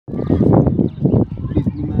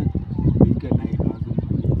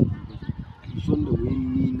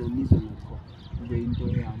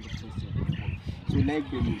100%. So like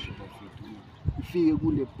the mission of it, if you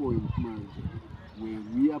go to point, man, where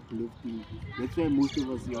we are uplifting, that's why most of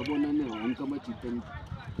us,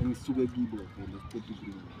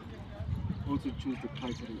 also choose the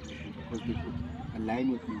cultural aspect because they could align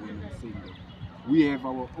with me when I'm saying that. We have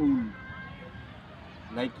our own,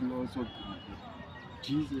 like you also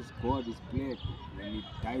Jesus, God is black when He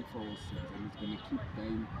died for our sins and He's going to keep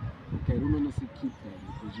dying. Okay, I don't want to say keep dying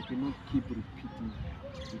because you cannot keep repeating,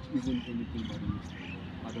 which isn't anything but a mistake,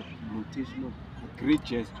 but a notation of a great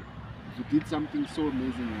gesture. If you did something so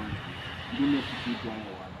amazing once, you don't have to do it one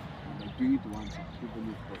or one. By doing it once, you've proven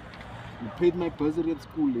it God. You paid my bursary at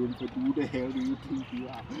school, but who the hell do you think you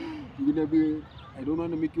are? You're going to be, I don't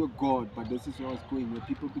want to make you a God, but this is where I was going, where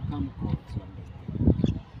people become gods, you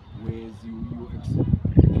understand? Whereas you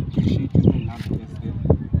appreciate and love as the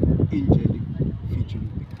angelic feature of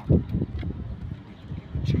the character, and that you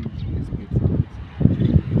can change aspects of it, and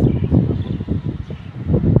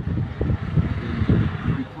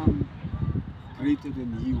you become greater than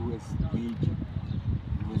He who has made you,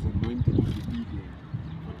 who has anointed you to be there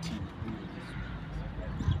for team.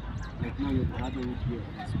 Like now your brother would be a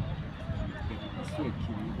husband. I swear,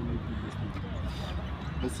 King, you're going to be listening to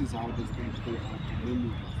this. This is how this thing play out to many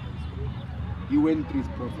of us. He went through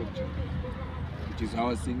his prophet journey, which is how I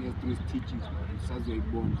was saying through his teachings.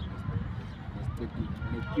 Like,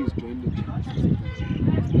 please join the church.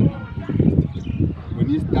 When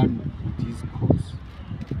he's done with his course,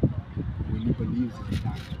 when he believes it's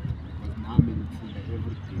done, because now I'm in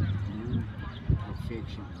everything, new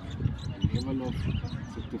perfection, the level of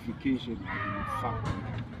certification, in fact,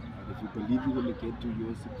 but if you believe you're going to get to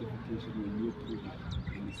your certification when you prove it,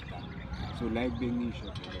 then it's done. So, like being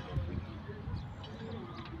short,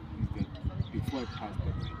 before I pass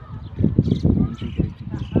the I want you guys to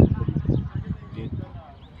be that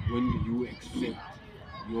when you accept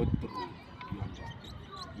your throne, you understand.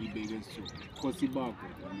 You begin to possible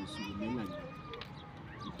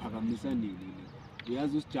uphakamisa nini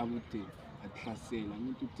uyazi usijabule athlasela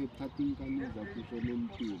umuntu uthetha inkani zakho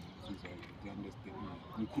nempilo you understand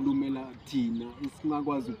ngikhulumela thina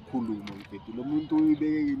isingakwazi ukukhuluma mfethu lo muntu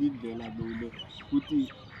uyibeke indlela lo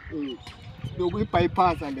ukuthi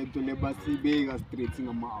nokuyibypassa lento lebasibeka straight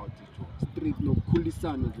singama-out straight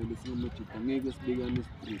nokukhulisana vele singamajida ngeke sibekane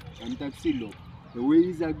straight kanti akusilokho the way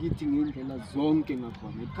izakithi ngendlela zonke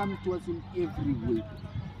ngakhona it comes to us in every way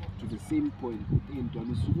to the same point ukuthi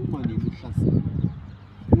entwana isukuma nini uhlasela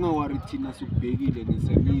ungawari thina sikubhekile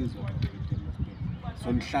nesemizwa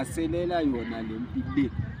so nihlaselela yona le mpi le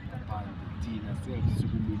thina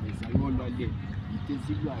siyasukumile sayolwa le yithe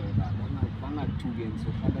silwayo la bangathuke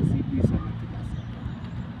ngizohlala sibisa nathi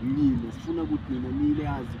mina sifuna ukuthi mina nile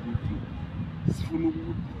yazi ukuthi sifuna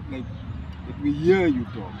ukuthi like that we hear you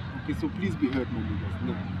talk. Okay, so please be heard, my niggas.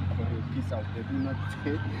 No, peace out. Let me not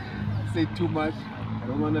say too much. I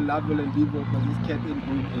don't want to label and leave her because this cat ain't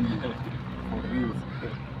going anywhere. For real.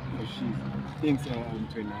 For she's. Thanks,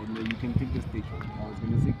 Antoine. You can take the stage. I was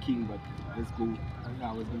going to say king, but let's go.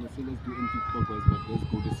 I was going to say let's do anti-clockwise, but let's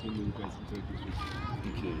go the same way you guys take it.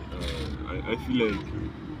 Okay, I feel like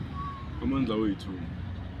I'm on the way to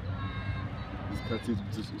this cat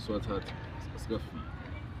is what had Scaffy.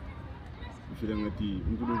 Ngifila ngathi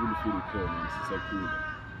uNkulunkulu ufika ukhona sisakhula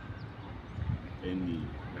and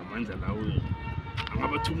namandla lawo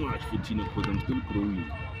angaba too much for thina because I'm still growing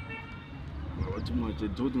angaba too much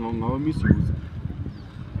thothi ngawa misuse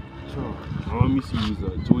Sure. ngawa misuse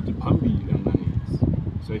thothi phambili anganesi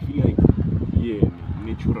so I feel like yeah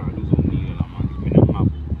natural uzomnika lamandla mina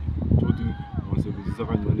ngingaboni thothi ngisebenzisa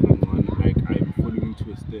kancane kancane like I'm falling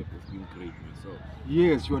into a step of being great myself.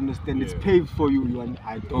 Yes, you understand. Yeah. It's paid for you.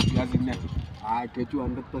 I don't. I get you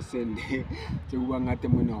 100%. So I'm not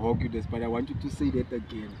going to hug you this, but I want you to say that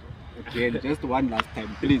again, just one last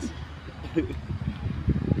time, please.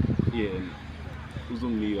 Yeah,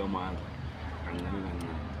 uzongnika amandla kancane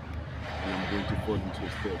and I'm going to fall into a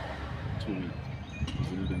step to it.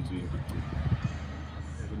 I'm going to do it.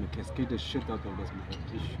 I'm going to cascade the shit out of this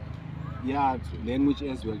issue. Yeah, language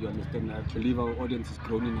as well, you understand. I believe our audience is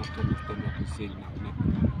grown enough to understand what you're saying now.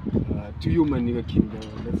 To you, my nigga King,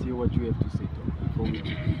 let's hear what you have to say before we So,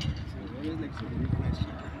 what is like the real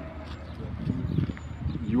question?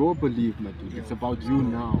 Your belief, my dude. It's about you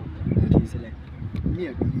now. Okay, so like, me,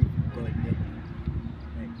 I believe in God. Like,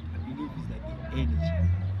 I believe it's like an energy.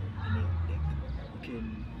 You know, like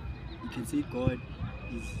you can say God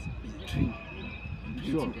is a tree.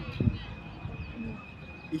 Sure. A tree. You know,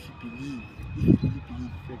 if you really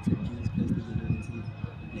believe facts of Jesus Christ is the Lord and Savior,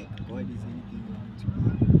 like God is anything you want to be.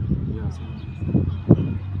 Yeah. So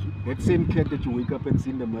That same cat that you wake up and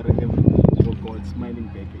see in the mirror every day, your God smiling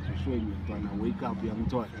back at you, showing you, Twana, wake up, young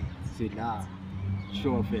Twana. Say, nah,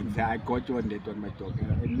 show offense. I got you on that one, my dog.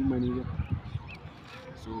 And you money.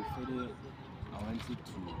 So further, I wanted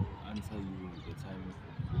to answer you the time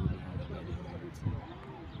you were regarding marriage.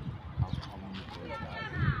 How many girls are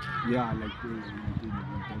there? Yeah, like because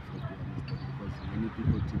many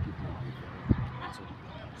people take it like that.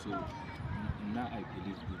 So now I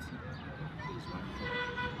believe that there's one God,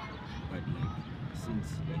 but like since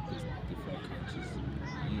like there's different countries,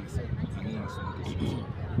 yes,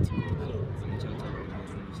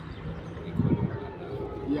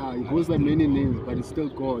 Yeah, it goes by many names, but it's still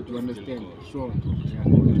God, you understand? Sure. Yeah,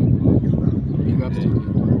 big ups to you.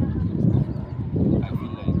 I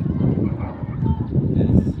feel like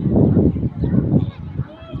there's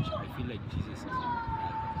I feel like Jesus is a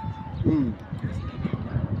Mm. because like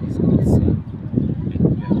he's God's son and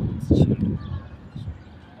we are God's children.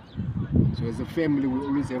 So as a family, we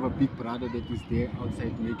always have a big brother that is there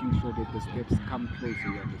outside making sure that the steps come closer,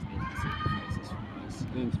 you understand? Sacrifices for us.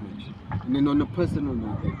 Thanks, man. And then on a personal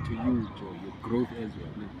note, like to you, Joe, your growth as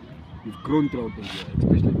well. Man. You've grown throughout the year,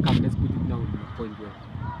 especially, let's put it now in a point where,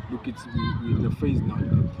 look, we're in the phase now,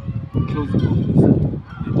 closing off this year.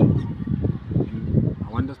 And I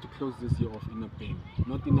want us to close this year off in a bang.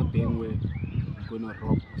 Not in a bang where we're going to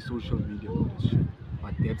rock social media or this shit,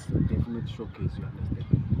 but that's a definite showcase, you understand?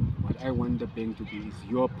 What I want the bang to be is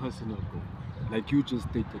your personal goal. Like you just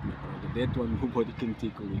stated, my brother, that one nobody can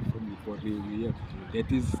take away from you for real. Yeah.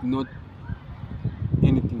 That is not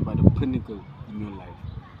anything but a pinnacle in your life.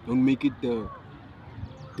 Don't make it the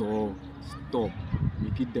door stop.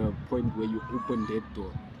 Make it the point where you open that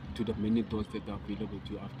door to the many doors that are available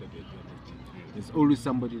to you after that, you understand? There's always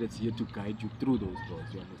somebody that's here to guide you through those doors,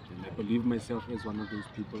 you understand? I believe myself as one of those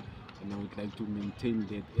people, and I would like to maintain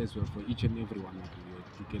that as well for each and every one of you.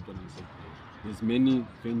 You get what I'm saying? There's many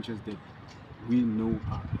ventures that we know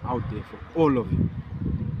are out there for all of you.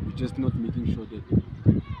 We're just not making sure that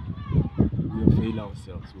we avail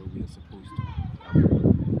ourselves where we are supposed to.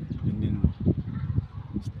 And then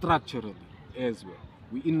structurally as well,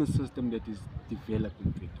 we're in a system that is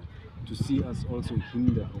developing to see us also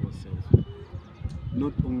hinder ourselves.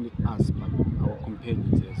 Not only us, but our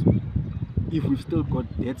companions as well. If we've still got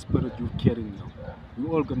that spirit you're carrying now,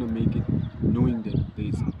 we're all gonna make it knowing that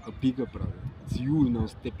there's a bigger brother. It's you now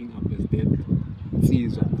stepping up as that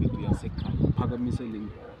nsizwa mfethu yasekhaya uphakamisa le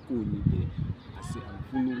nkuni le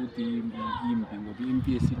angifuni ukuthi impi ngoba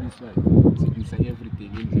impi esiliswayo silisa everyday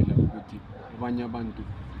ngendlela ukuthi abanye abantu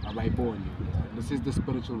abayibone. This is the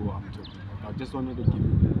spiritual war I'm talking about. I just wanted to give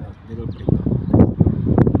you a little breakdown.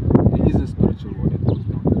 There is a spiritual war that goes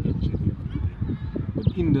down actually every day.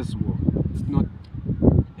 But in this war, it's not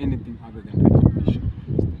anything other than recognition.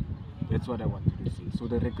 That's what I wanted to say. So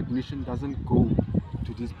the recognition doesn't go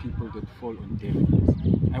to these people that fall on deaf ears.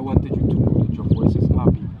 I wanted you to know that your voices are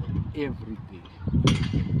being heard every day.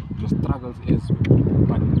 Your struggles as well.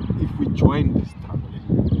 But if we join the struggle and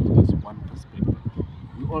we look at it as one perspective,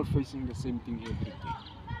 we're all facing the same thing every day.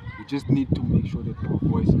 We just need to make sure that our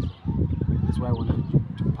voices are heard. That's why I wanted you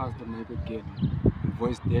to pass the mic again and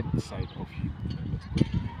voice that side of you. Understood?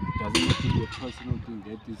 It doesn't have to be a personal thing.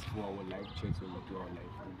 That is for our live chats when we do our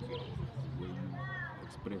live rooms where you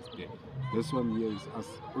express that. This one here is us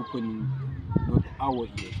opening not our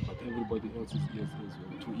ears but everybody else's ears as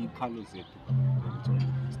well to i-colors zethu.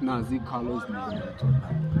 Sinazi i-colors name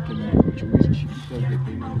can be Jewish cheaters that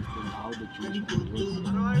don't understand how the Jewish people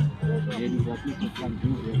works. And exactly if you can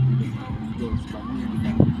do that because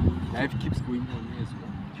life keeps going on as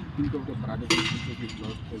well. Think of the brothers and sisters we've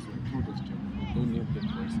lost as well through this journey. We don't have that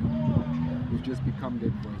voice. We've just become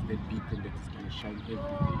that voice, that beacon that is going to shine every day.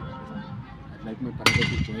 I'd like my brother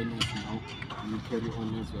to join us now and we carry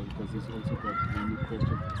on as well because he's also got many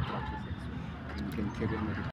questions and structures as well. And we can carry on with it.